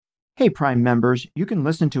Hey, Prime members, you can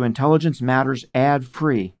listen to Intelligence Matters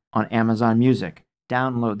ad-free on Amazon Music.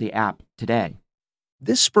 Download the app today.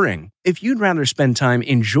 This spring, if you'd rather spend time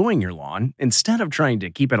enjoying your lawn instead of trying to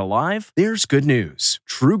keep it alive, there's good news.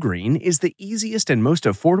 TruGreen is the easiest and most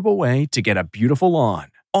affordable way to get a beautiful lawn.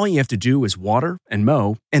 All you have to do is water and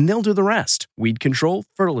mow, and they'll do the rest. Weed control,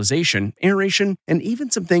 fertilization, aeration, and even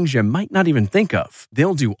some things you might not even think of.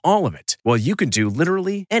 They'll do all of it, while you can do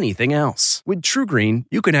literally anything else. With TruGreen,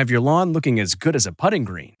 you can have your lawn looking as good as a putting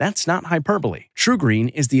green. That's not hyperbole.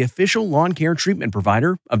 TruGreen is the official lawn care treatment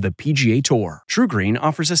provider of the PGA Tour. TruGreen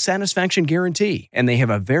offers a satisfaction guarantee, and they have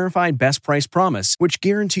a verified best price promise, which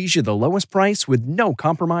guarantees you the lowest price with no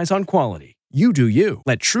compromise on quality. You do you.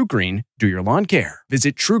 Let TruGreen do your lawn care.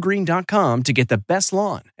 Visit TruGreen.com to get the best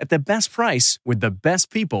lawn at the best price with the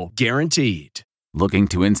best people guaranteed. Looking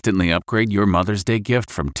to instantly upgrade your Mother's Day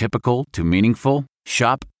gift from typical to meaningful?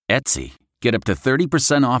 Shop Etsy. Get up to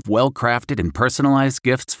 30% off well-crafted and personalized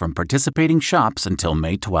gifts from participating shops until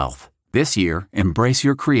May 12th. This year, embrace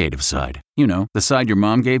your creative side. You know, the side your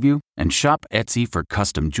mom gave you. And shop Etsy for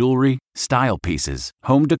custom jewelry, style pieces,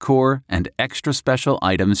 home decor, and extra special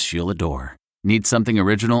items she'll adore. Need something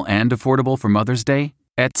original and affordable for Mother's Day?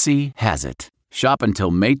 Etsy has it. Shop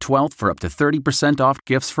until May 12th for up to 30% off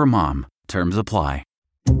gifts for mom. Terms apply.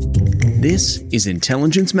 This is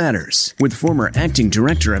Intelligence Matters with former acting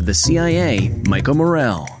director of the CIA, Michael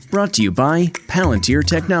Morell. Brought to you by Palantir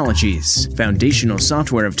Technologies, foundational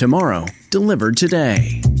software of tomorrow, delivered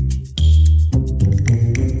today.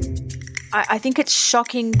 I think it's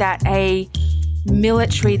shocking that a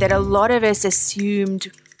military that a lot of us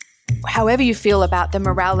assumed, however you feel about the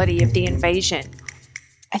morality of the invasion,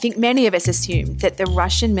 I think many of us assumed that the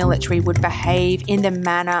Russian military would behave in the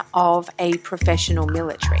manner of a professional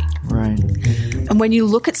military. Right. And when you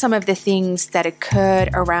look at some of the things that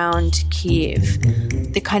occurred around Kiev,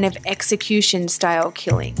 the kind of execution-style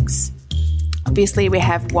killings, obviously we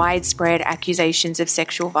have widespread accusations of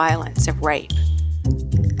sexual violence, of rape.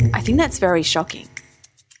 I think that's very shocking.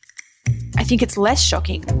 I think it's less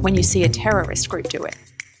shocking when you see a terrorist group do it.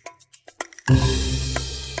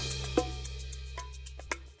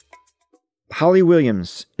 Holly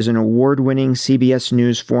Williams is an award-winning CBS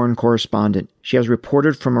News foreign correspondent. She has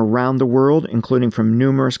reported from around the world, including from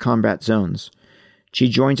numerous combat zones. She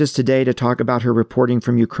joins us today to talk about her reporting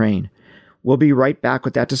from Ukraine. We'll be right back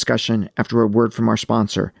with that discussion after a word from our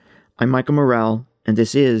sponsor. I'm Michael Morell, and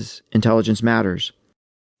this is Intelligence Matters.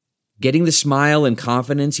 Getting the smile and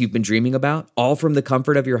confidence you've been dreaming about, all from the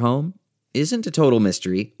comfort of your home, isn't a total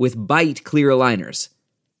mystery with Byte clear aligners.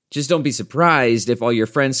 Just don't be surprised if all your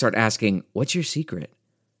friends start asking, what's your secret?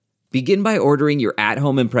 Begin by ordering your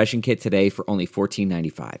at-home impression kit today for only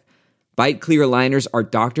 $14.95. Byte clear aligners are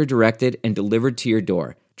doctor-directed and delivered to your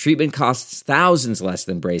door. Treatment costs thousands less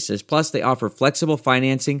than braces, plus they offer flexible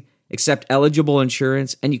financing, accept eligible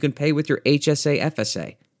insurance, and you can pay with your HSA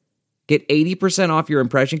FSA. Get 80% off your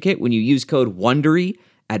impression kit when you use code WONDERY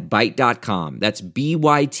at Byte.com. That's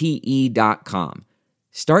BYTE.com.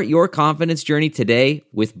 Start your confidence journey today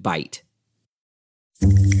with Byte.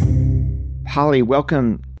 Holly,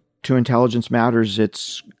 welcome to Intelligence Matters.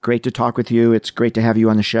 It's great to talk with you. It's great to have you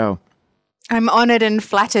on the show. I'm honored and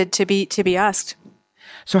flattered to be asked.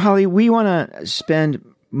 So, Holly, we want to spend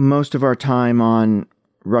most of our time on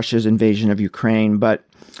Russia's invasion of Ukraine, but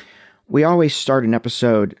we always start an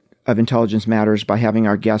episode of Intelligence Matters by having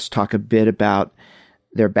our guests talk a bit about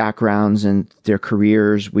their backgrounds and their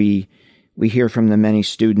careers. We hear from the many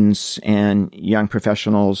students and young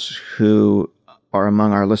professionals who are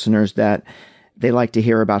among our listeners that they like to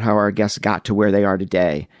hear about how our guests got to where they are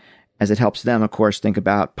today, as it helps them, of course, think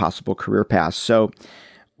about possible career paths. So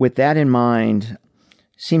with that in mind,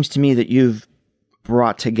 seems to me that you've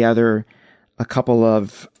brought together a couple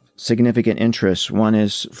of significant interests. One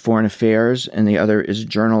is foreign affairs and the other is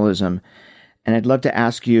journalism. And I'd love to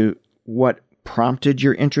ask you what prompted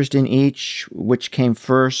your interest in each, which came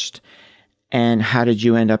first, and how did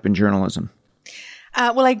you end up in journalism?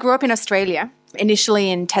 Well, I grew up in Australia,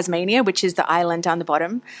 initially in Tasmania, which is the island down the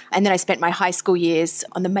bottom. And then I spent my high school years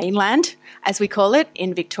on the mainland, as we call it,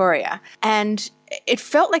 in Victoria. And it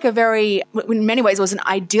felt like in many ways, it was an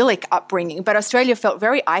idyllic upbringing, but Australia felt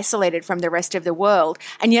very isolated from the rest of the world.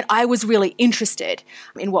 And yet I was really interested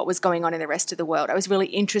in what was going on in the rest of the world. I was really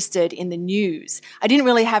interested in the news. I didn't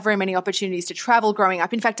really have very many opportunities to travel growing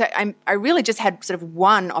up. In fact, I really just had sort of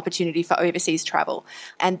one opportunity for overseas travel.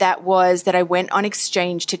 And that was that I went on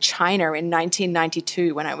exchange to China in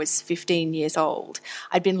 1992 when I was 15 years old.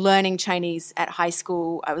 I'd been learning Chinese at high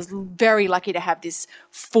school. I was very lucky to have this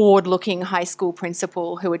forward-looking high school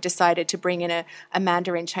principal who had decided to bring in a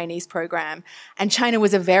Mandarin Chinese program. And China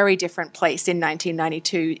was a very different place in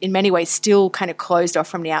 1992, in many ways still kind of closed off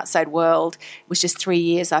from the outside world. It was just 3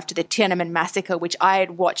 years after the Tiananmen massacre, which I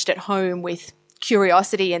had watched at home with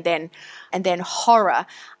curiosity and then horror.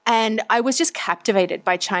 And I was just captivated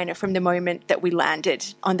by China from the moment that we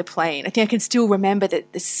landed on the plane. I think I can still remember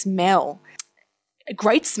the smell, a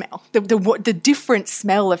great smell, the different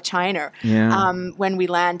smell of China when we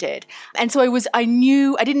landed. And so I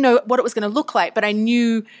didn't know what it was going to look like, but I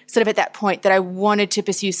knew sort of at that point that I wanted to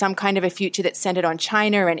pursue some kind of a future that centered on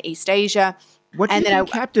China and East Asia. What do you think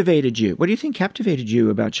captivated you? What do you think captivated you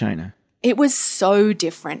about China? It was so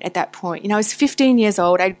different at that point. You know, I was 15 years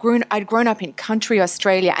old. I'd grown up in country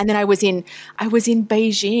Australia, and then I was in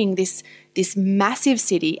Beijing, this massive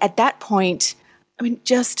city. At that point, I mean,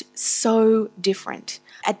 just so different.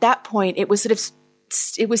 At that point, it was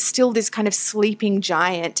still this kind of sleeping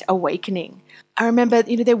giant awakening. I remember,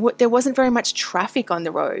 you know, there wasn't very much traffic on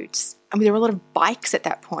the roads. I mean, there were a lot of bikes at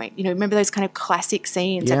that point. You know, remember those kind of classic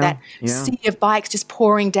scenes of that sea of bikes just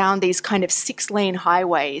pouring down these kind of 6-lane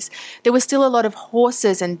highways. There was still a lot of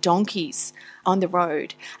horses and donkeys on the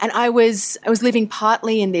road. And I was living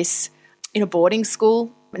partly in a boarding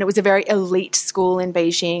school, and it was a very elite school in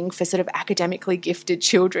Beijing for sort of academically gifted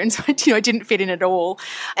children. So, you know, I didn't fit in at all.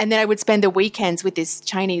 And then I would spend the weekends with this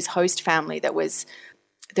Chinese host family that was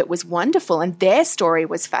wonderful, and their story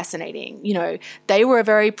was fascinating. You know, they were a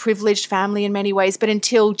very privileged family in many ways, but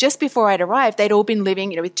until just before I'd arrived, they'd all been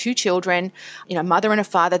living, you know, with 2 children, you know, mother and a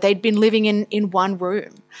father. They'd been living in one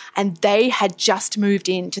room, and they had just moved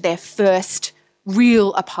into their first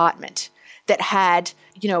real apartment that had,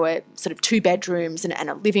 you know, a sort of 2 bedrooms and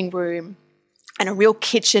a living room and a real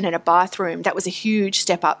kitchen and a bathroom. That was a huge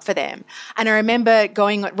step up for them. And I remember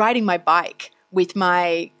riding my bike with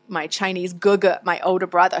my Chinese guge, my older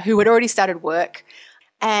brother, who had already started work,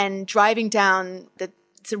 and riding down the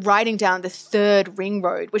 3rd ring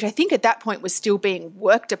road, which I think at that point was still being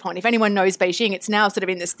worked upon. If anyone knows Beijing, it's now sort of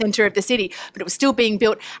in the center of the city, but it was still being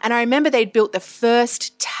built. And I remember they'd built the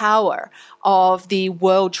first tower of the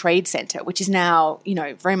World Trade Center, which is now, you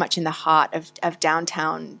know, very much in the heart of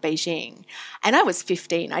downtown Beijing. And I was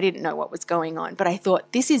 15. I didn't know what was going on, but I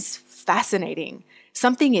thought, this is fascinating.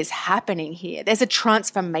 Something is happening here. There's a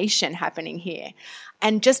transformation happening here.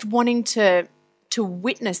 And just wanting to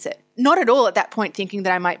witness it. Not at all at that point thinking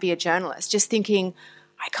that I might be a journalist, just thinking,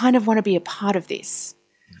 I kind of want to be a part of this.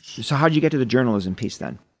 So how did you get to the journalism piece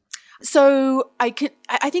then? So I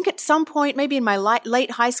think at some point, maybe in my late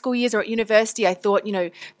high school years or at university, I thought, you know,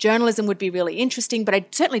 journalism would be really interesting, but I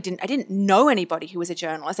didn't know anybody who was a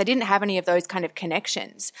journalist. I didn't have any of those kind of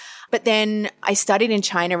connections. But then I studied in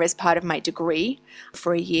China as part of my degree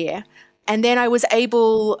for a year. And then I was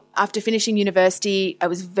able, after finishing university, I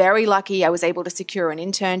was very lucky. I was able to secure an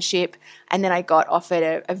internship, and then I got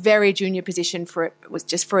offered a very junior position it was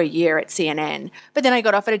just for a year at CNN. But then I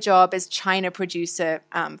got offered a job as China producer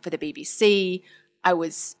for the BBC. I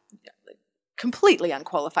was completely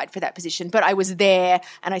unqualified for that position, but I was there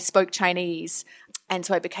and I spoke Chinese. And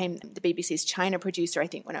so I became the BBC's China producer, I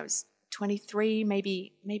think, when I was 23,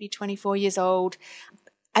 maybe 24 years old.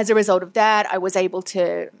 As a result of that, I was able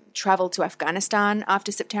to travel to Afghanistan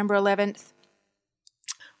after September 11th,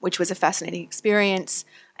 which was a fascinating experience.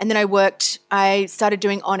 And then I started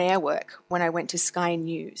doing on-air work when I went to Sky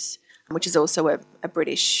News, which is also a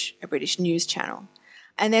British news channel.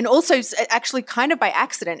 And then also actually kind of by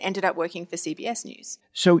accident ended up working for CBS News.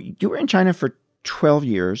 So you were in China for 12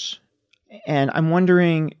 years, and I'm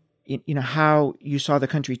wondering, you know, how you saw the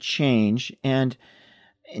country change. And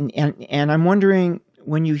I'm wondering,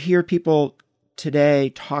 when you hear people today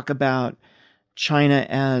talk about China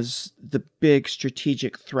as the big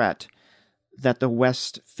strategic threat that the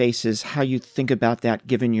West faces, how you think about that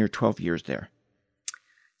given your 12 years there?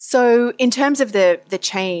 So in terms of the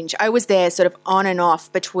change, I was there sort of on and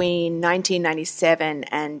off between 1997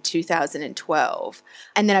 and 2012.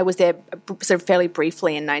 And then I was there sort of fairly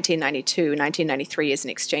briefly in 1992, 1993 as an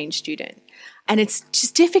exchange student. And it's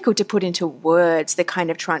just difficult to put into words the kind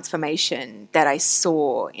of transformation that I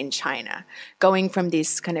saw in China, going from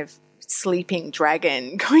this kind of sleeping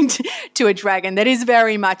dragon going to a dragon that is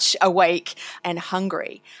very much awake and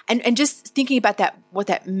hungry. And just thinking about that, what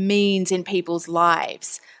that means in people's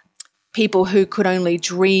lives. People who could only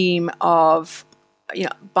dream of, you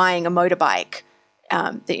know, buying a motorbike,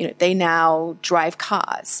 they now drive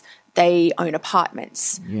cars. they own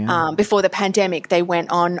apartments. Yeah. Before the pandemic, they went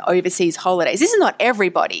on overseas holidays. This is not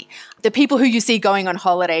everybody. The people who you see going on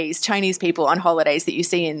holidays, Chinese people on holidays that you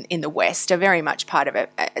see in the West, are very much part of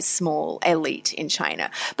a small elite in China.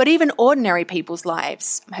 But even ordinary people's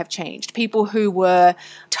lives have changed. People who were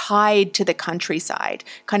tied to the countryside,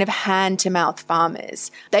 kind of hand-to-mouth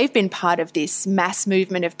farmers, they've been part of this mass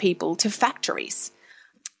movement of people to factories,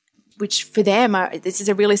 which for them, this is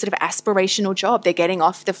a really sort of aspirational job. They're getting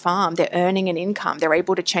off the farm. They're earning an income. They're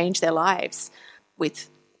able to change their lives with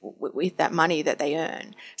that money that they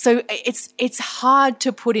earn. So it's hard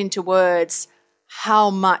to put into words how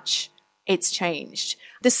much it's changed.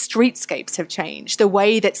 The streetscapes have changed. The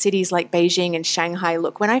way that cities like Beijing and Shanghai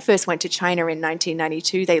look. When I first went to China in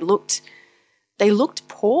 1992, they looked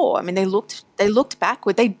poor. I mean, they looked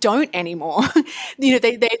backward. They don't anymore.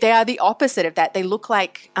 They are the opposite of that. They look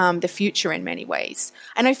like the future in many ways.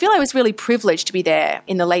 And I feel I was really privileged to be there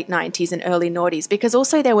in the late 90s and early noughties, because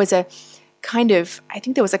also there was a kind of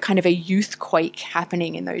a youth quake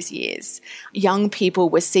happening in those years. Young people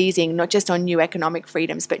were seizing not just on new economic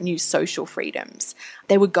freedoms, but new social freedoms.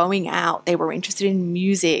 They were going out. They were interested in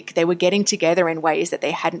music. They were getting together in ways that they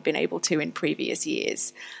hadn't been able to in previous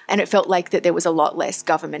years. And it felt like that there was a lot less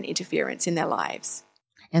government interference in their lives.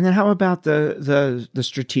 And then how about the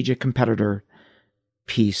strategic competitor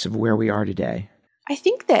piece of where we are today? I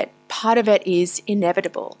think that part of it is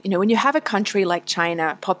inevitable. When you have a country like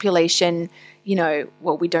China, population,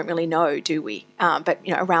 we don't really know, do we? But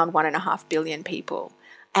around 1.5 billion people.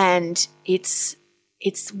 And it's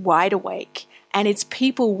wide awake. And its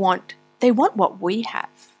people want what we have.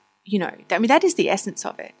 That is the essence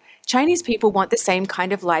of it. Chinese people want the same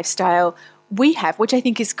kind of lifestyle we have, which I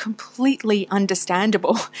think is completely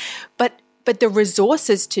understandable. But the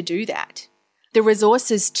resources to do that, the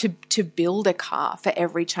resources to build a car for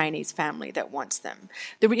every Chinese family that wants them.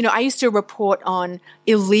 I used to report on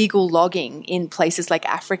illegal logging in places like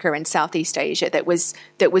Africa and Southeast Asia that was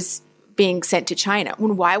being sent to China.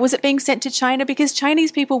 And why was it being sent to China? Because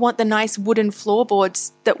Chinese people want the nice wooden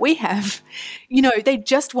floorboards that we have. They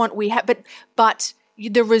just want we have, but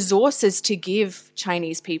the resources to give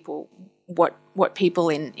Chinese people what people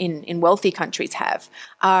in wealthy countries have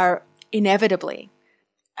are inevitably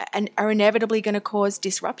going to cause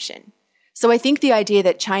disruption. So I think the idea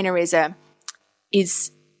that China is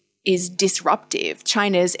disruptive,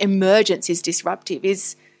 China's emergence is disruptive,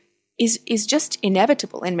 is just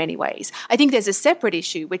inevitable in many ways. I think there's a separate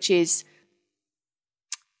issue, which is,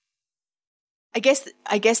 I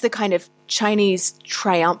guess the kind of Chinese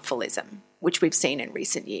triumphalism, which we've seen in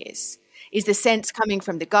recent years, is the sense coming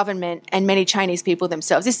from the government and many Chinese people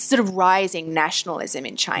themselves, this sort of rising nationalism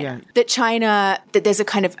in China. Yeah. That there's a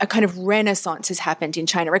kind of renaissance has happened in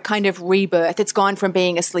China, a kind of rebirth. It's gone from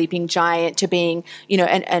being a sleeping giant to being,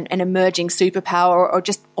 an emerging superpower or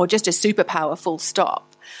just a superpower full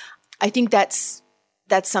stop. I think that's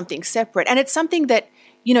something separate. And it's something that,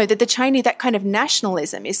 that kind of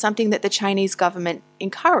nationalism is something that the Chinese government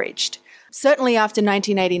encouraged. Certainly after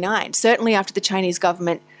 1989, certainly after the Chinese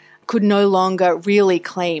government could no longer really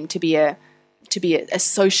claim to be a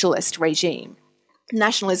socialist regime.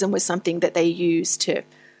 Nationalism was something that they used to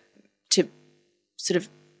sort of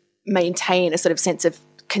maintain a sort of sense of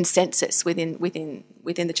consensus within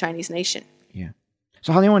the Chinese nation. Yeah.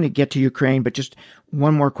 So Holly, I want to get to Ukraine, but just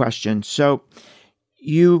one more question. So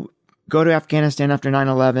you go to Afghanistan after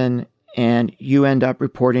 9/11 and you end up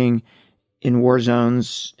reporting in war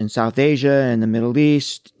zones in South Asia, in the Middle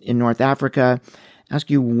East, in North Africa. Ask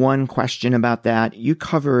you one question about that. You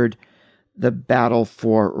covered the battle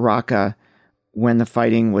for Raqqa when the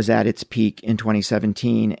fighting was at its peak in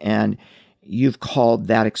 2017, and you've called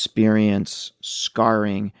that experience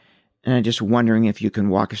scarring. And I'm just wondering if you can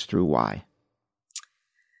walk us through why.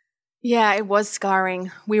 Yeah, it was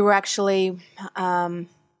scarring. We were actually, we're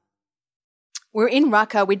in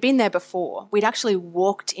Raqqa. We'd been there before. We'd actually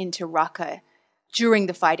walked into Raqqa during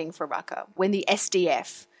the fighting for Raqqa when the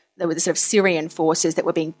SDF, there were the sort of Syrian forces that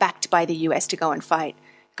were being backed by the US to go and fight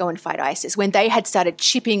ISIS, when they had started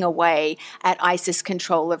chipping away at ISIS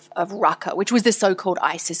control of Raqqa, which was the so-called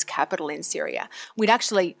ISIS capital in Syria. We'd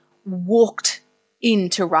actually walked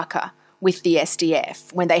into Raqqa with the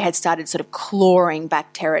SDF when they had started sort of clawing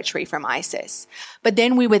back territory from ISIS. But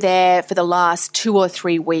then we were there for the last 2 or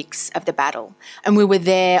 3 weeks of the battle, and we were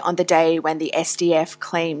there on the day when the SDF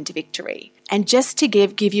claimed victory. And just to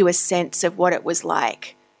give you a sense of what it was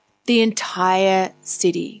like, the entire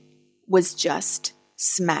city was just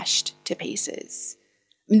smashed to pieces.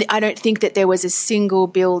 I don't think that there was a single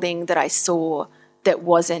building that I saw that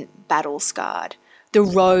wasn't battle-scarred. The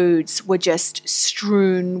roads were just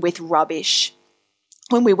strewn with rubbish.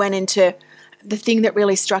 when we went into, the thing that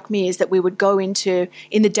really struck me is that we would go into,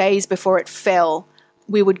 in the days before it fell,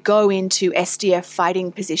 we would go into SDF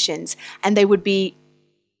fighting positions, and they would be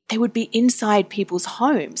inside people's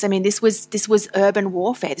homes. I mean, this was urban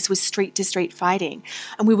warfare. This was street to street fighting.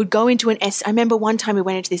 And we would go into I remember one time we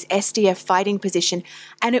went into this SDF fighting position,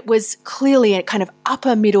 and it was clearly a kind of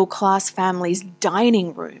upper middle class family's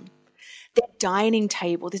dining room. Their dining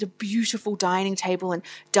table, there's a beautiful dining table and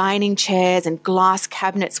dining chairs and glass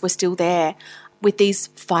cabinets were still there with these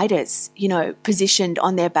fighters, positioned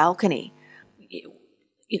on their balcony,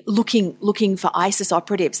 looking for ISIS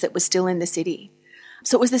operatives that were still in the city.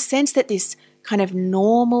 So it was the sense that this kind of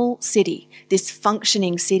normal city, this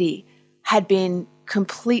functioning city, had been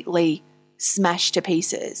completely smashed to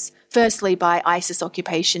pieces, firstly by ISIS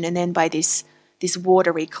occupation and then by this war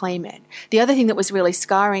to reclaim it. The other thing that was really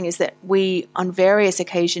scarring is that we, on various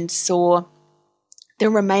occasions, saw the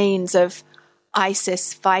remains of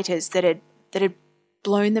ISIS fighters that had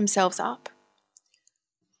blown themselves up.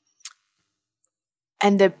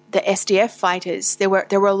 And the SDF fighters, there were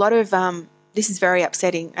a lot of this is very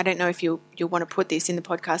upsetting. I don't know if you'll want to put this in the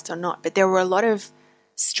podcast or not, but there were a lot of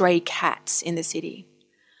stray cats in the city.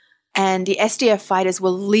 And the SDF fighters were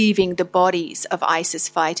leaving the bodies of ISIS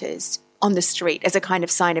fighters on the street as a kind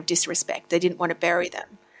of sign of disrespect. They didn't want to bury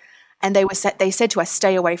them. And they said to us,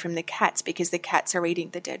 stay away from the cats because the cats are eating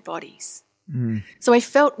the dead bodies. Mm. So I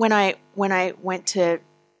felt when I went to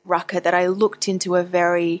Raqqa that I looked into a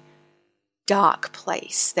very dark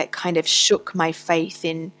place that kind of shook my faith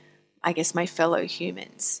in, I guess, my fellow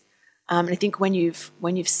humans. And I think when you've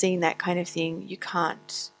seen that kind of thing, you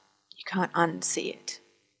can't unsee it.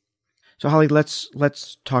 So Holly,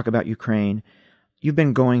 let's talk about Ukraine. You've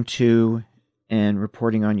been going to and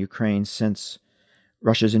reporting on Ukraine since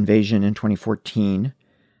Russia's invasion in 2014.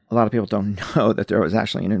 A lot of people don't know that there was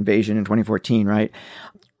actually an invasion in 2014, right?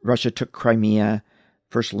 Russia took Crimea,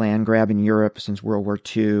 first land grab in Europe since World War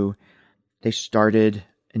II. They started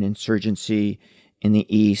an insurgency in the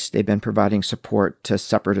east. They've been providing support to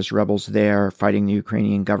separatist rebels there, fighting the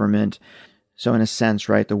Ukrainian government. So in a sense,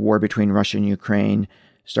 right, the war between Russia and Ukraine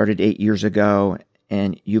started 8 years ago,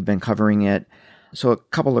 and you've been covering it. So a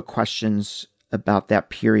couple of questions about that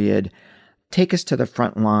period. Take us to the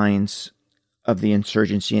front lines of the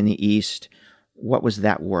insurgency in the East. What was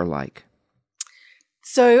that war like?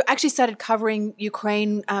 So I actually started covering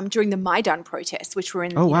Ukraine during the Maidan protests, which were in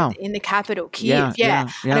the capital, Kyiv. Yeah.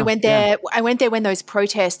 And I went there. Yeah. I went there when those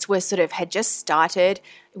protests were had just started.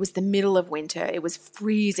 It was the middle of winter. It was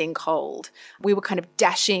freezing cold. We were kind of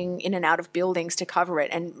dashing in and out of buildings to cover it.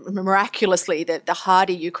 And miraculously, the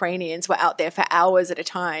hardy Ukrainians were out there for hours at a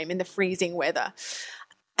time in the freezing weather.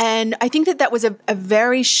 And I think that was a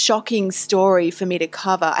very shocking story for me to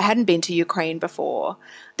cover. I hadn't been to Ukraine before.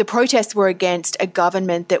 The protests were against a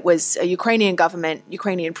government that was a Ukrainian government,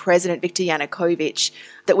 Ukrainian President Viktor Yanukovych,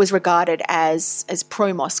 that was regarded as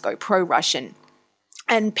pro-Moscow, pro-Russian.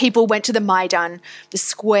 And people went to the Maidan, the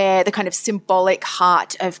square, the kind of symbolic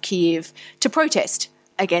heart of Kyiv, to protest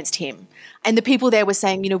against him. And the people there were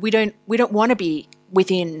saying, we don't want to be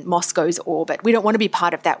within Moscow's orbit. We don't want to be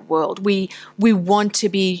part of that world. We want to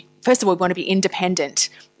be, first of all, we want to be independent,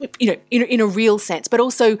 in a real sense, but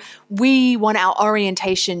also we want our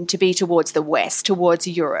orientation to be towards the West, towards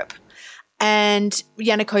Europe. And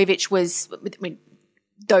Yanukovych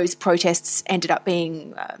those protests ended up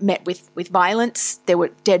being met with violence. There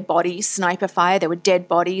were dead bodies, sniper fire. There were dead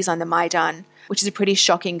bodies on the Maidan, which is a pretty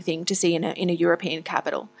shocking thing to see in a European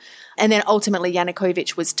capital. And then ultimately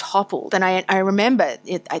Yanukovych was toppled. And I remember,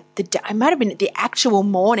 I might have been the actual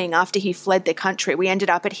morning after he fled the country, we ended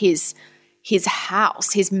up at his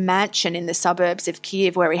house, his mansion in the suburbs of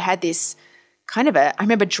Kyiv, where he had this kind of I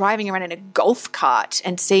remember driving around in a golf cart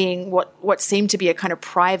and seeing what seemed to be a kind of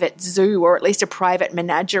private zoo, or at least a private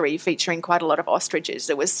menagerie featuring quite a lot of ostriches.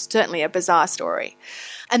 It was certainly a bizarre story.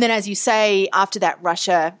 And then, as you say, after that,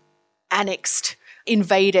 Russia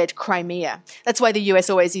invaded Crimea. That's why the US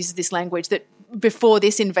always uses this language that before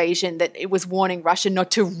this invasion that it was warning Russia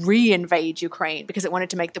not to re-invade Ukraine, because it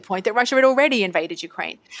wanted to make the point that Russia had already invaded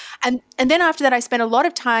Ukraine. And then after that, I spent a lot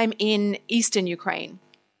of time in eastern Ukraine.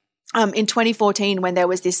 In 2014, when there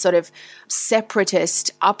was this sort of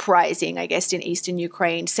separatist uprising, I guess, in eastern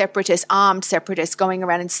Ukraine, armed separatists going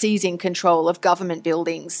around and seizing control of government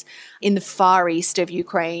buildings in the far east of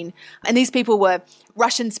Ukraine. And these people were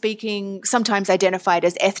Russian-speaking, sometimes identified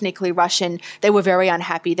as ethnically Russian. They were very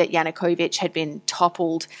unhappy that Yanukovych had been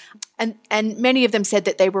toppled. And many of them said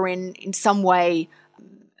that they were in some way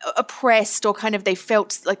oppressed, or kind of they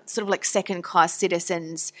felt like second-class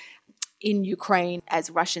citizens in Ukraine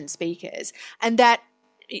as Russian speakers. And that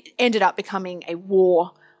ended up becoming a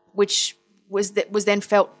war, which was then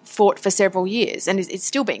fought for several years, and it's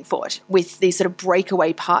still being fought with these sort of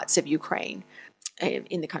breakaway parts of Ukraine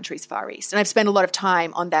in the country's Far East. And I've spent a lot of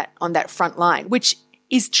time on that front line, which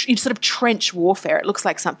is sort of trench warfare. It looks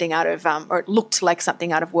like something out of, or it looked like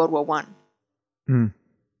something out of World War I.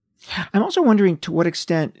 I'm also wondering to what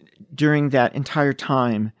extent during that entire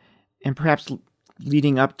time, and perhaps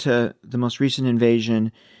leading up to the most recent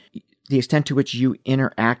invasion, the extent to which you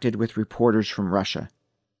interacted with reporters from Russia.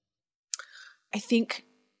 I think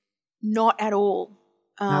not at all.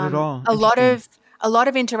 Not at all. A lot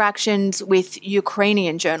of interactions with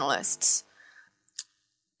Ukrainian journalists,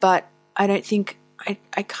 but I don't think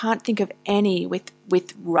I can't think of any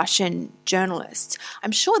with Russian journalists.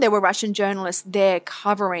 I'm sure there were Russian journalists there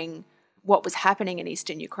covering what was happening in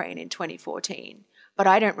eastern Ukraine in 2014, but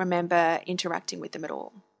I don't remember interacting with them at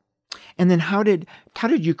all. And then how did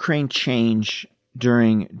Ukraine change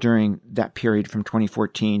during that period from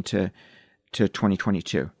 2014 to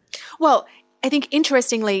 2022? Well, I think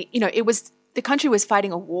interestingly, the country was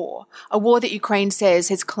fighting a war that Ukraine says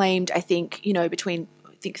has claimed, I think, between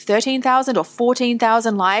 13,000 or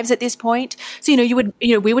 14,000 lives at this point. So,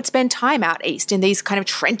 we would spend time out east in these kind of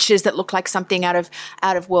trenches that look like something out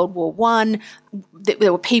of World War I.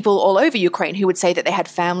 There were people all over Ukraine who would say that they had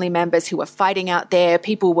family members who were fighting out there.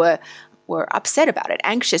 People were upset about it,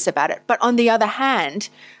 anxious about it. But on the other hand,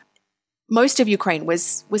 most of Ukraine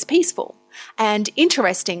was peaceful. And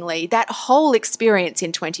interestingly, that whole experience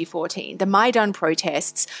in 2014, the Maidan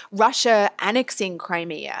protests, Russia annexing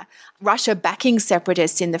Crimea, Russia backing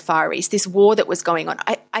separatists in the Far East, this war that was going on,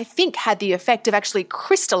 I think had the effect of actually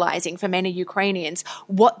crystallizing for many Ukrainians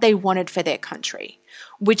what they wanted for their country,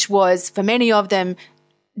 which was, for many of them,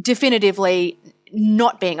 definitively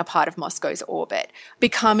not being a part of Moscow's orbit,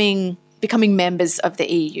 becoming members of the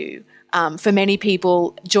EU. For many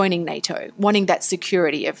people, joining NATO, wanting that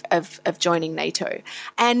security of joining NATO.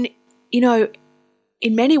 And,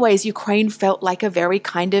 in many ways, Ukraine felt like a very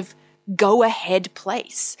kind of go-ahead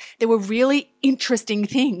place. There were really interesting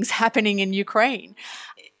things happening in Ukraine.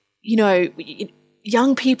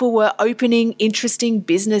 Young people were opening interesting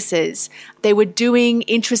businesses. They were doing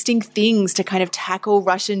interesting things to kind of tackle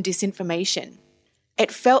Russian disinformation.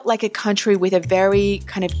 It felt like a country with a very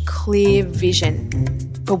kind of clear vision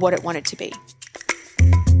for what it wanted to be.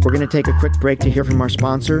 We're going to take a quick break to hear from our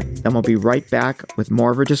sponsor, and we'll be right back with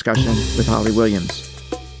more of our discussion with Holly Williams.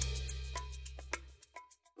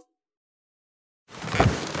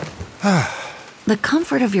 The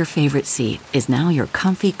comfort of your favorite seat is now your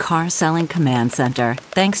comfy car selling command center,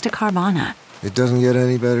 thanks to Carvana. It doesn't get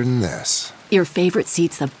any better than this. Your favorite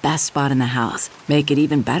seat's the best spot in the house. Make it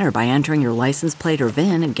even better by entering your license plate or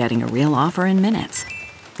VIN and getting a real offer in minutes.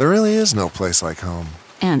 There really is no place like home.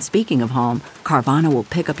 And speaking of home, Carvana will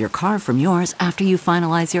pick up your car from yours after you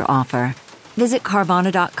finalize your offer. Visit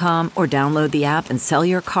Carvana.com or download the app and sell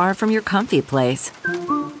your car from your comfy place.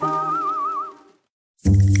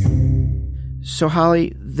 So,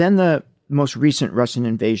 Holly, then the most recent Russian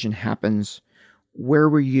invasion happens. Where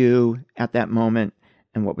were you at that moment,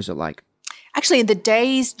 and what was it like? Actually, in the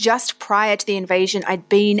days just prior to the invasion, I'd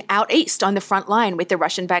been out east on the front line with the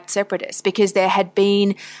Russian-backed separatists because there had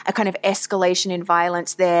been a kind of escalation in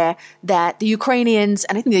violence there that the Ukrainians,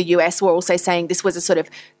 and I think the US were also saying this was a sort of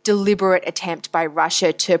deliberate attempt by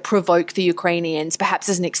Russia to provoke the Ukrainians, perhaps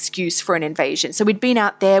as an excuse for an invasion. So we'd been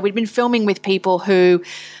out there, we'd been filming with people who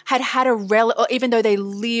had or even though they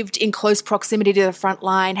lived in close proximity to the front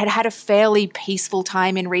line, had a fairly peaceful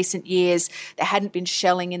time in recent years. There hadn't been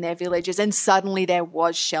shelling in their villages, and suddenly there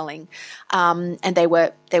was shelling, and they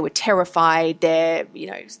were terrified. Their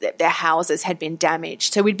houses had been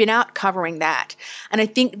damaged. So we'd been out covering that, and I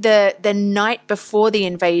think the night before the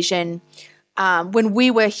invasion, when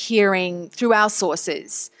we were hearing through our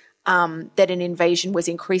sources that an invasion was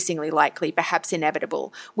increasingly likely, perhaps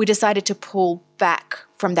inevitable, we decided to pull back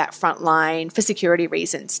from that front line for security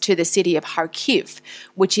reasons to the city of Kharkiv,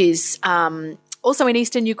 which is also in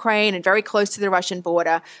eastern Ukraine and very close to the Russian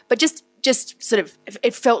border, but just sort of,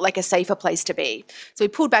 it felt like a safer place to be. So we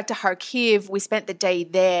pulled back to Kharkiv. We spent the day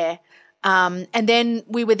there. And then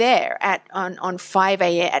we were there at 5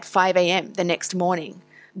 a.m. the next morning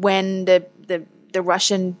when the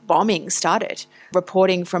Russian bombing started,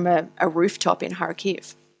 reporting from a rooftop in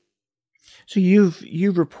Kharkiv. So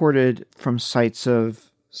you've reported from sites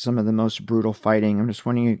of some of the most brutal fighting. I'm just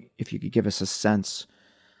wondering if you could give us a sense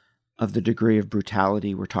of the degree of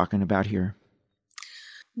brutality we're talking about here.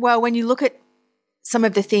 Well, when you look at some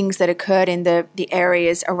of the things that occurred in the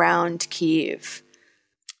areas around Kyiv,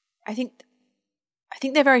 I think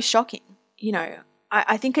they're very shocking.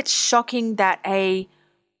 I think it's shocking that a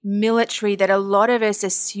military that a lot of us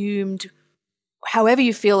assumed, however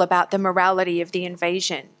you feel about the morality of the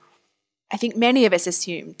invasion, I think many of us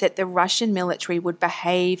assumed that the Russian military would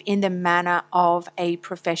behave in the manner of a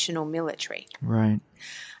professional military. Right.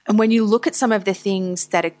 And when you look at some of the things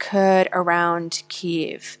that occurred around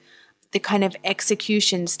Kiev, the kind of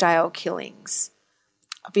execution-style killings,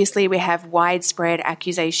 obviously we have widespread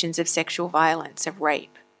accusations of sexual violence, of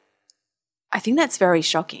rape. I think that's very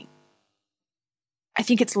shocking. I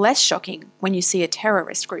think it's less shocking when you see a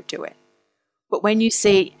terrorist group do it. But when you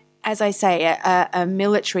see, as I say, a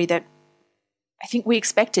military that I think we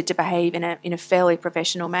expected to behave in a fairly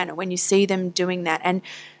professional manner, when you see them doing that and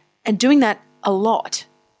doing that a lot,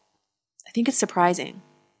 I think it's surprising.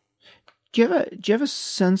 Do you have a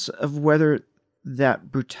sense of whether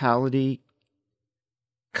that brutality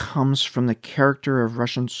comes from the character of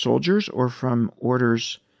Russian soldiers or from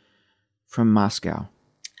orders from Moscow?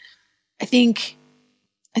 I think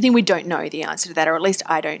we don't know the answer to that, or at least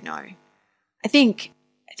I don't know. I think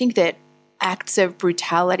that acts of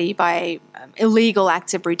brutality by illegal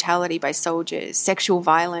acts of brutality by soldiers, sexual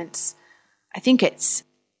violence, I think it's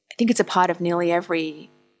a part of nearly every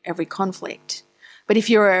conflict. But if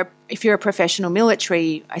you're a professional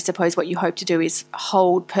military, I suppose what you hope to do is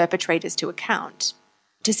hold perpetrators to account,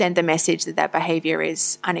 to send the message that that behavior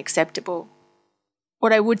is unacceptable.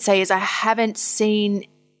 What I would say is I haven't seen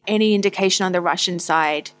any indication on the Russian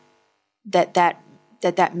side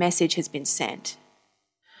that message has been sent.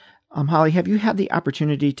 Holly, have you had the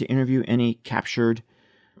opportunity to interview any captured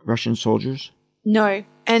Russian soldiers? No,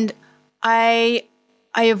 and I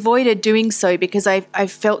avoided doing so because I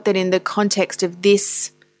felt that in the context of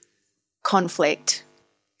this conflict,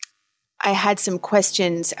 I had some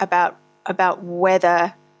questions about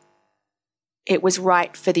whether it was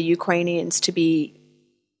right for the Ukrainians to be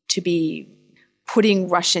putting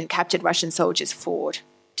captured Russian soldiers forward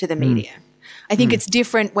to the media. I think it's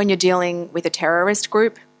different when you're dealing with a terrorist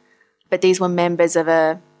group, but these were members of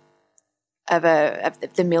the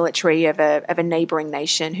military of a neighboring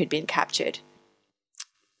nation who'd been captured.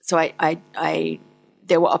 So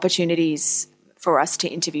there were opportunities for us to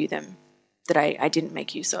interview them that I didn't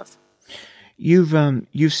make use of.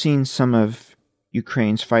 You've seen some of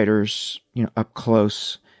Ukraine's fighters, up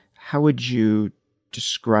close. How would you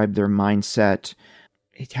describe their mindset,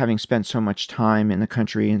 having spent so much time in the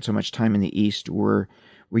country and so much time in the East? Were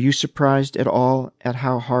you surprised at all at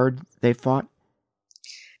how hard they fought?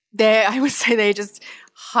 I would say they're just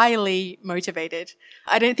highly motivated.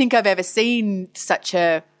 I don't think I've ever seen such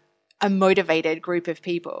a motivated group of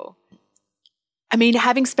people. I mean,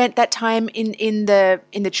 having spent that time in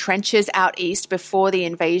the trenches out east before the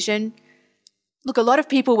invasion, look, a lot of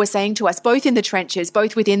people were saying to us, both in the trenches,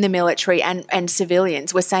 both within the military and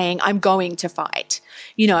civilians, were saying, "I'm going to fight.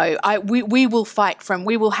 We will fight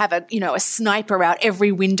we will have a sniper out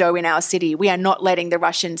every window in our city. We are not letting the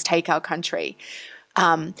Russians take our country."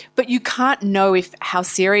 But you can't know how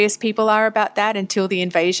serious people are about that until the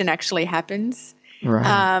invasion actually happens.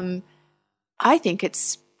 Right. I think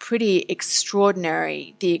it's pretty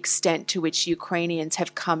extraordinary the extent to which Ukrainians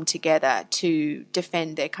have come together to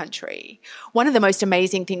defend their country. One of the most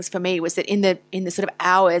amazing things for me was that in the sort of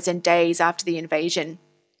hours and days after the invasion,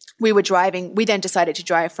 we then decided to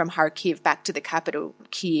drive from Kharkiv back to the capital,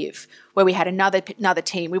 Kyiv, where we had another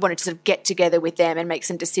team. We wanted to sort of get together with them and make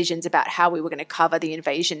some decisions about how we were going to cover the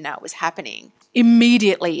invasion now it was happening.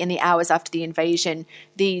 Immediately in the hours after the invasion,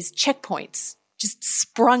 these checkpoints just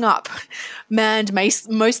sprung up, manned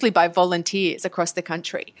mostly by volunteers across the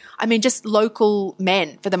country. I mean, just local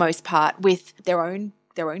men for the most part with their own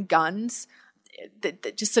guns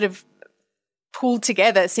that just sort of pulled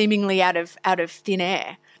together seemingly out of thin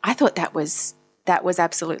air. I thought that was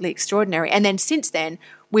absolutely extraordinary. And then since then,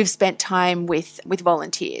 we've spent time with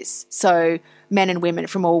volunteers. So men and women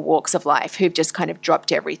from all walks of life who've just kind of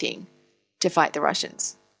dropped everything to fight the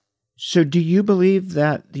Russians. So do you believe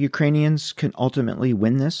that the Ukrainians can ultimately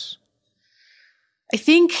win this? I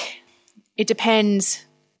think it depends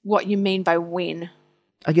what you mean by win.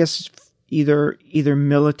 I guess either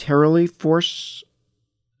militarily force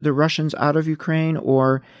the Russians out of Ukraine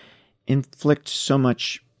or inflict so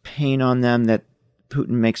much pain on them that Putin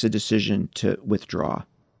makes a decision to withdraw.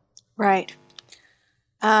 Right.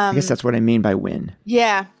 I guess that's what I mean by win.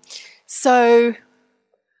 Yeah. So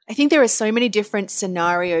I think there are so many different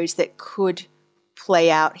scenarios that could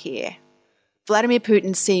play out here. Vladimir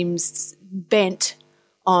Putin seems bent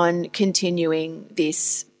on continuing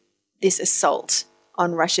this assault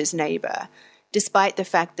on Russia's neighbor, despite the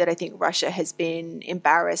fact that I think Russia has been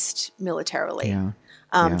embarrassed militarily,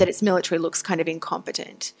 that its military looks kind of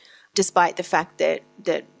incompetent, despite the fact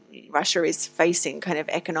that Russia is facing kind of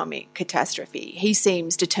economic catastrophe. He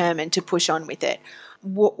seems determined to push on with it.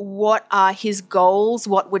 What are his goals?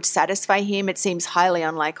 What would satisfy him? It seems highly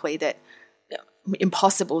unlikely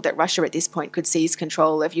impossible that Russia at this point could seize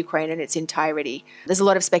control of Ukraine in its entirety. There's a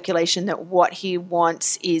lot of speculation that what he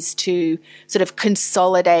wants is to sort of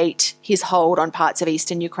consolidate his hold on parts of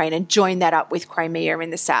eastern Ukraine and join that up with Crimea in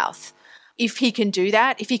the south. If he can do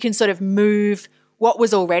that, if he can sort of move what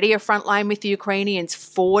was already a front line with the Ukrainians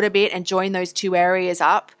forward a bit and join those two areas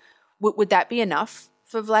up, would that be enough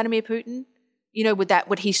for Vladimir Putin?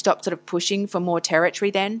 Would he stop sort of pushing for more territory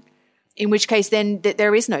then? In which case, then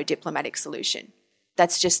there is no diplomatic solution.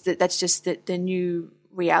 That's just the new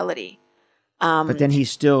reality. But then he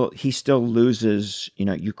still loses,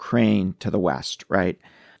 Ukraine to the West, right?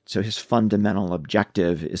 So his fundamental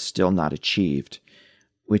objective is still not achieved,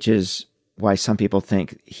 which is why some people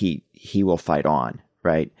think he will fight on,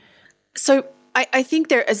 right? So I think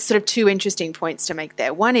there are sort of two interesting points to make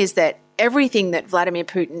there. One is that everything that Vladimir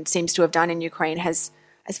Putin seems to have done in Ukraine has,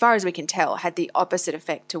 as far as we can tell, had the opposite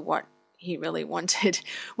effect to what he really wanted,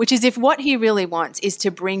 which is if what he really wants is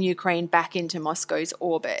to bring Ukraine back into Moscow's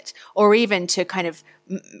orbit, or even to kind of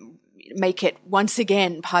make it once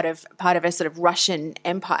again part of a sort of Russian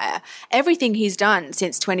empire, everything he's done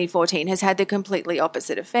since 2014 has had the completely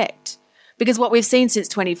opposite effect. Because what we've seen since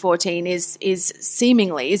 2014 is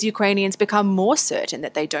Ukrainians become more certain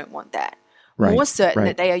that they don't want that. Right, more certain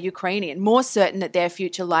that they are Ukrainian, more certain that their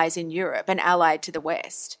future lies in Europe and allied to the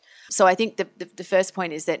West. So I think the first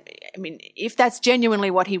point is that, if that's genuinely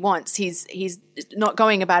what he wants, he's not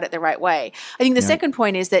going about it the right way. I think the second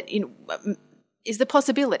point is that is the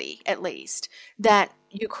possibility, at least, that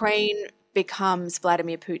Ukraine becomes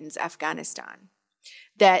Vladimir Putin's Afghanistan.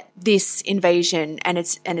 That this invasion and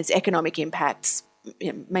its economic impacts,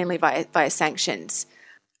 mainly via sanctions,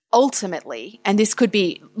 ultimately, and this could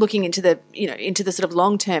be looking into the sort of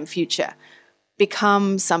long-term future,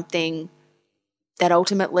 become something that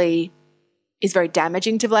ultimately is very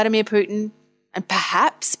damaging to Vladimir Putin and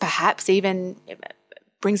perhaps even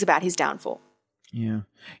brings about his downfall. Yeah.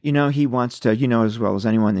 He wants to, as well as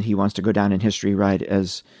anyone, that he wants to go down in history, right,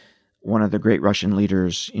 as one of the great Russian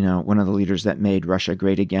leaders, one of the leaders that made Russia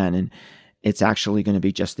great again. And it's actually going to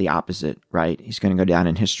be just the opposite, right? He's going to go down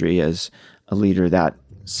in history as a leader that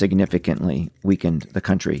significantly weakened the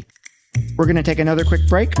country. We're going to take another quick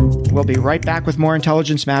break. We'll be right back with more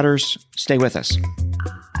Intelligence Matters. Stay with us.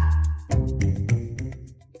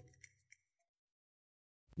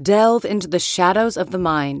 Delve into the shadows of the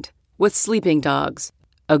mind with Sleeping Dogs,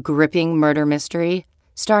 a gripping murder mystery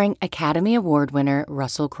starring Academy Award winner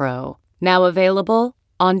Russell Crowe. Now available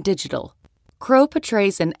on digital. Crowe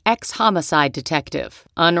portrays an ex-homicide detective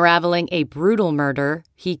unraveling a brutal murder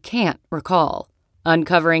he can't recall.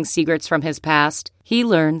 Uncovering secrets from his past, he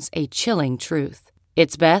learns a chilling truth.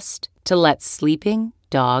 It's best to let sleeping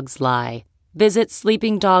dogs lie. Visit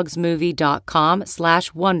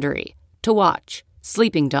sleepingdogsmovie.com/Wondery to watch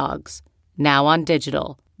Sleeping Dogs, now on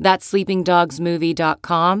digital. That's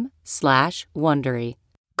sleepingdogsmovie.com/Wondery.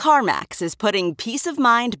 CarMax is putting peace of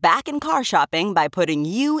mind back in car shopping by putting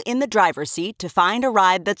you in the driver's seat to find a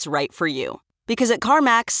ride that's right for you. Because at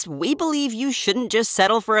CarMax, we believe you shouldn't just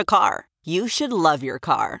settle for a car. You should love your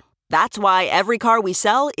car. That's why every car we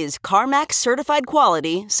sell is CarMax certified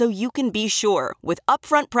quality, so you can be sure with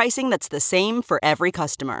upfront pricing that's the same for every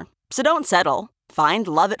customer. So don't settle. Find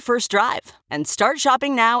love at first drive and start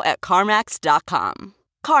shopping now at CarMax.com.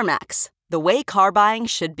 CarMax, the way car buying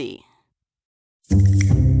should be.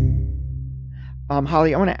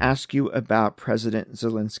 Holly, I want to ask you about President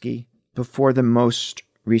Zelensky. Before the most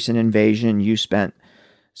recent invasion, you spent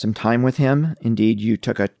some time with him. Indeed, you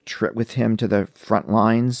took a trip with him to the front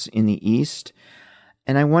lines in the East.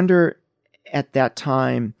 And I wonder, at that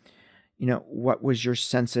time, what was your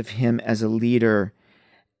sense of him as a leader?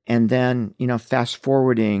 And then, fast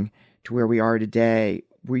forwarding to where we are today,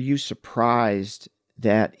 were you surprised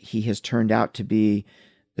that he has turned out to be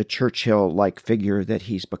the Churchill-like figure that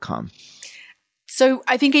he's become? So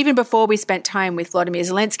I think even before we spent time with Vladimir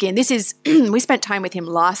Zelensky, and we spent time with him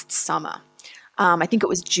last summer. I think it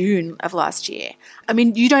was June of last year.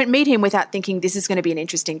 You don't meet him without thinking this is going to be an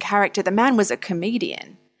interesting character. The man was a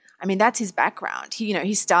comedian. That's his background.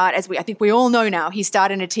 He starred, I think we all know now, he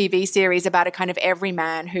starred in a TV series about a kind of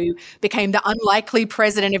everyman who became the unlikely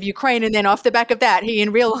president of Ukraine. And then off the back of that, he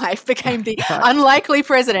in real life became the unlikely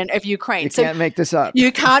president of Ukraine. You can't make this up.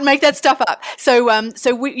 You can't make that stuff up. So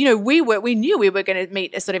we knew we were going to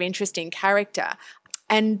meet a sort of interesting character.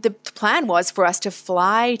 And the plan was for us to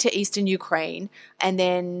fly to eastern Ukraine, and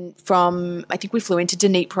then I think we flew into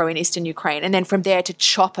Dnipro in eastern Ukraine, and then from there to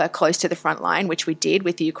chopper close to the front line, which we did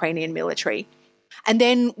with the Ukrainian military. And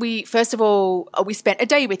then we spent a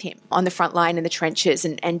day with him on the front line in the trenches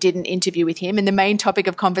and did an interview with him. And the main topic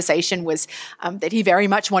of conversation was that he very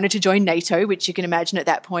much wanted to join NATO, which you can imagine at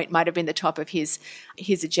that point might have been the top of his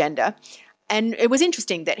agenda. And it was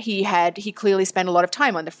interesting that he clearly spent a lot of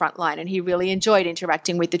time on the front line, and he really enjoyed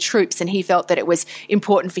interacting with the troops, and he felt that it was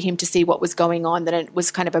important for him to see what was going on, that it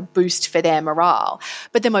was kind of a boost for their morale.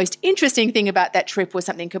 But the most interesting thing about that trip was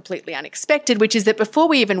something completely unexpected, which is that before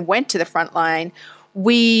we even went to the front line,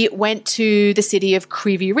 we went to the city of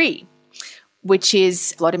Kryvyi Rih, which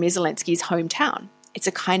is Volodymyr Zelensky's hometown. It's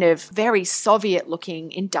a kind of very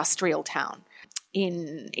Soviet-looking industrial town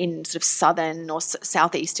in sort of southern or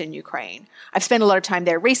southeastern Ukraine. I've spent a lot of time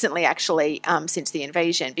there recently, actually, since the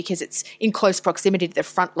invasion, because it's in close proximity to the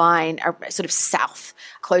front line, sort of south,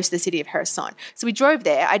 close to the city of Kherson. So we drove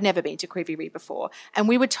there. I'd never been to Kryvyi Rih before, and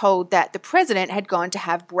we were told that the president had gone to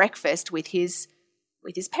have breakfast with his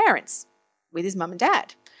parents, with his mum and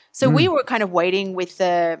dad. So we were kind of waiting with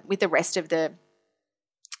the rest of the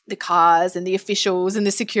cars and the officials and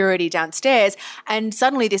the security downstairs. And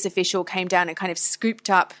suddenly this official came down and kind of scooped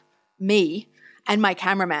up me and my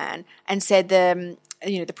cameraman and said, the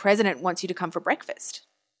president wants you to come for breakfast.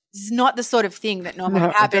 This is not the sort of thing that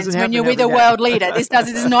normally happens when you're with a world leader. This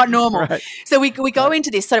is not normal. Right. So we go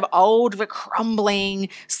into this sort of old, crumbling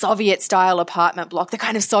Soviet-style apartment block, the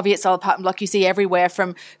kind of Soviet-style apartment block you see everywhere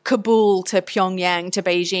from Kabul to Pyongyang to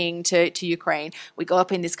Beijing to Ukraine. We go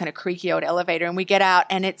up in this kind of creaky old elevator and we get out,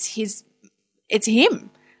 and it's him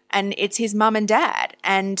and it's his mum and dad.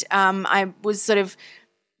 And I was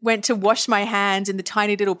went to wash my hands in the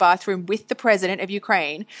tiny little bathroom with the president of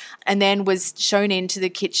Ukraine, and then was shown into the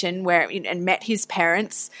kitchen and met his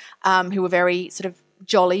parents, who were very sort of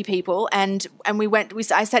jolly people. And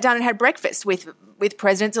I sat down and had breakfast with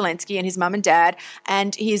President Zelensky and his mum and dad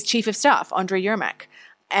and his chief of staff, Andriy Yermak.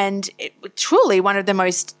 And it was truly one of the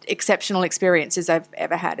most exceptional experiences I've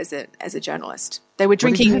ever had as a journalist. They were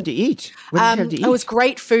drinking. What did you have to eat? What did you have to eat? It was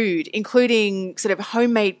great food, including sort of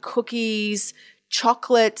homemade cookies,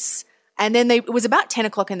 chocolates, and then it was about 10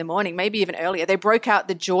 o'clock in the morning, maybe even earlier. They broke out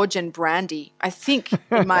the Georgian brandy, I think,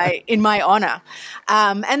 in my honor.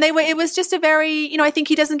 And it was just a very, I think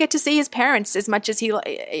he doesn't get to see his parents as much as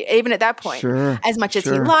even at that point, as much as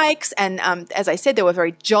he likes. And as I said, they were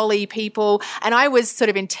very jolly people. And I was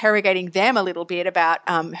sort of interrogating them a little bit about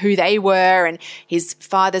who they were. And his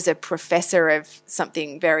father's a professor of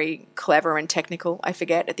something very clever and technical, I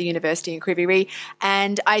forget, at the university in Kryvyi Rih.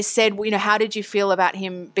 And I said, how did you feel about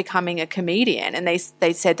him becoming a comedian? And they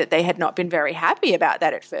said that they had not been very happy about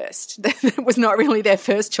that at first. That was not really their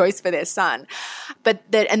first choice for their son.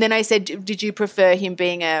 And then I said, did you prefer him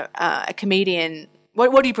being a comedian?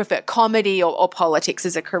 What do you prefer, comedy or politics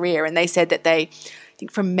as a career? And they said that I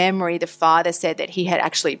think from memory, the father said that he had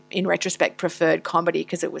actually, in retrospect, preferred comedy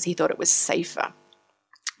because he thought it was safer.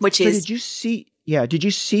 Did you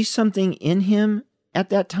see something in him at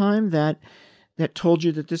that time that told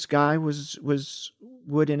you that this guy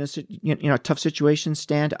would in a tough situation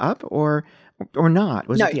stand up or not?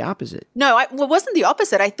 Was it the opposite? No, it wasn't the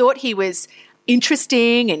opposite. I thought he was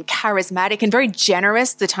interesting and charismatic and very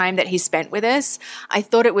generous the time that he spent with us. I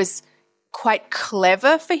thought it was quite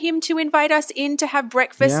clever for him to invite us in to have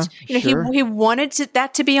breakfast. He wanted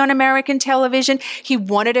that to be on American television. He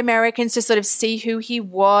wanted Americans to sort of see who he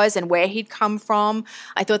was and where he'd come from.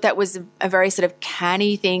 I thought that was a very sort of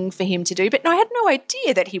canny thing for him to do. But no, I had no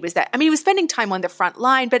idea that he was that. I mean, he was spending time on the front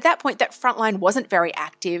line, but at that point, that front line wasn't very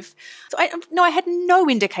active. So I had no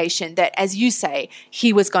indication that, as you say,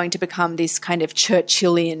 he was going to become this kind of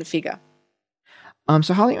Churchillian figure.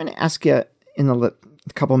 So Holly, I'm going to ask you in the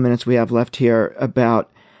couple of minutes we have left here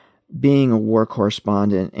about being a war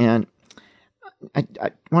correspondent. And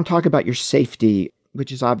I want to talk about your safety,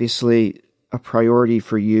 which is obviously a priority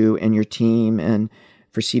for you and your team and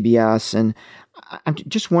for CBS. And I'm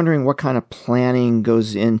just wondering what kind of planning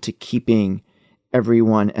goes into keeping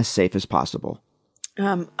everyone as safe as possible.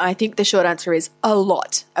 I think the short answer is a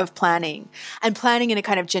lot of planning, and planning in a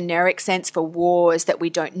kind of generic sense for wars that we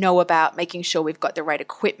don't know about, making sure we've got the right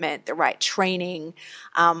equipment, the right training,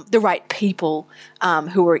 the right people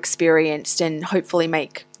who are experienced and hopefully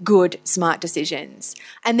make good, smart decisions.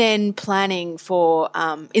 And then planning for,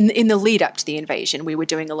 in the lead up to the invasion, we were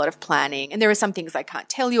doing a lot of planning. And there are some things I can't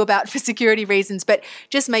tell you about for security reasons, but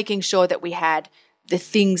just making sure that we had the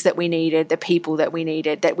things that we needed, the people that we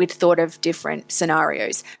needed, that we'd thought of different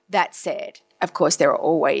scenarios. That said, of course, there are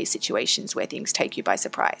always situations where things take you by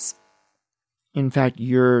surprise. In fact,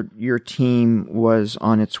 your team was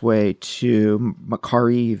on its way to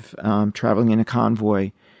Makariv, traveling in a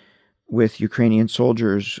convoy with Ukrainian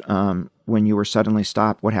soldiers when you were suddenly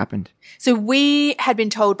stopped. What happened? So we had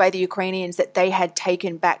been told by the Ukrainians that they had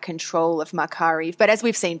taken back control of Makariv. But as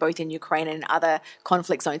we've seen both in Ukraine and in other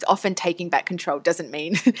conflict zones, often taking back control doesn't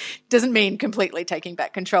mean completely taking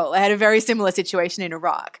back control. I had a very similar situation in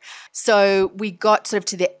Iraq. So we got sort of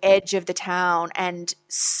to the edge of the town, and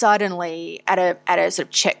suddenly at a sort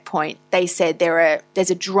of checkpoint, they said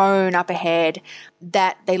there's a drone up ahead.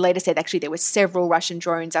 That they later said actually there were several Russian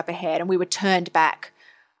drones up ahead, and we were turned back.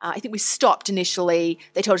 I think we stopped initially.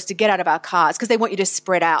 They told us to get out of our cars because they want you to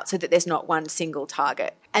spread out so that there's not one single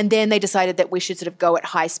target. And then they decided that we should sort of go at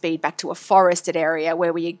high speed back to a forested area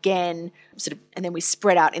where we again and then we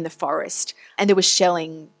spread out in the forest. And there was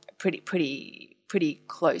shelling pretty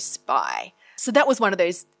close by. So that was one of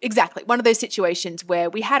those situations where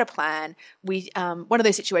we had a plan. But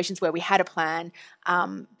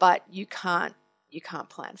you can't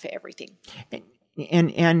plan for everything.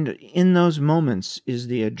 And in those moments, is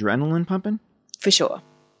the adrenaline pumping? For sure.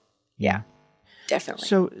 Yeah, definitely.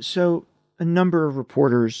 So a number of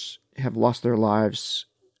reporters have lost their lives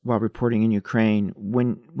while reporting in Ukraine.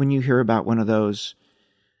 When you hear about one of those,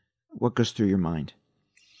 what goes through your mind?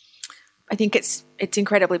 I think it's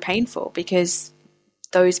incredibly painful because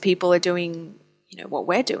those people are doing, what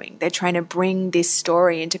we're doing. They're trying to bring this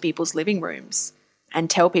story into people's living rooms and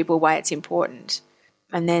tell people why it's important.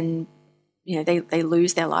 And then they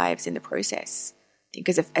lose their lives in the process. I think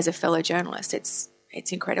as a fellow journalist, it's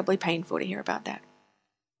incredibly painful to hear about that.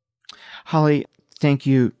 Holly, thank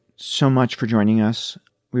you so much for joining us.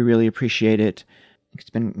 We really appreciate it. It's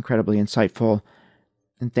been incredibly insightful.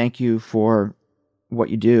 And thank you for what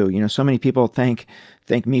you do. So many people thank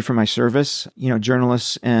me for my service.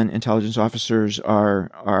 Journalists and intelligence officers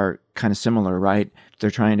are kind of similar, right? They're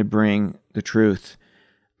trying to bring the truth.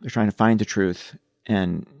 They're trying to find the truth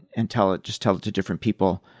and tell it to different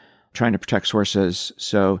people, trying to protect sources.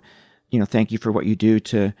 So, thank you for what you do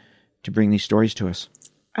to bring these stories to us.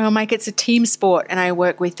 Oh, Mike, it's a team sport, and I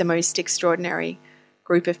work with the most extraordinary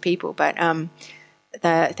group of people. But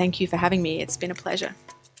thank you for having me. It's been a pleasure.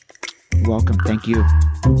 Welcome. Thank you.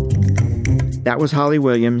 That was Holly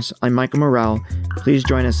Williams. I'm Michael Morell. Please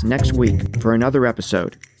join us next week for another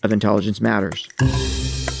episode of Intelligence Matters.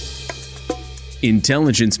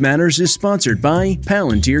 Intelligence Matters is sponsored by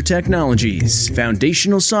Palantir Technologies,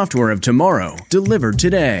 foundational software of tomorrow, delivered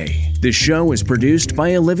today. The show is produced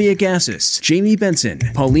by Olivia Gassis, Jamie Benson,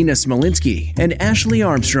 Paulina Smolinski, and Ashley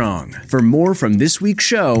Armstrong. For more from this week's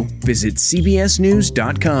show, visit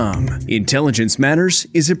cbsnews.com. Intelligence Matters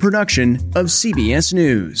is a production of CBS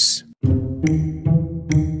News.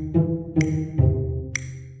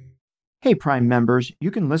 Hey, Prime members, you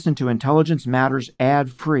can listen to Intelligence Matters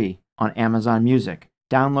ad-free on Amazon Music.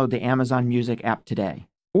 Download the Amazon Music app today.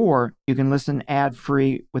 Or you can listen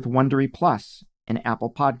ad-free with Wondery Plus and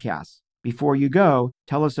Apple Podcasts. Before you go,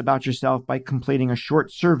 tell us about yourself by completing a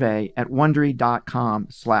short survey at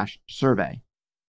Wondery.com/survey.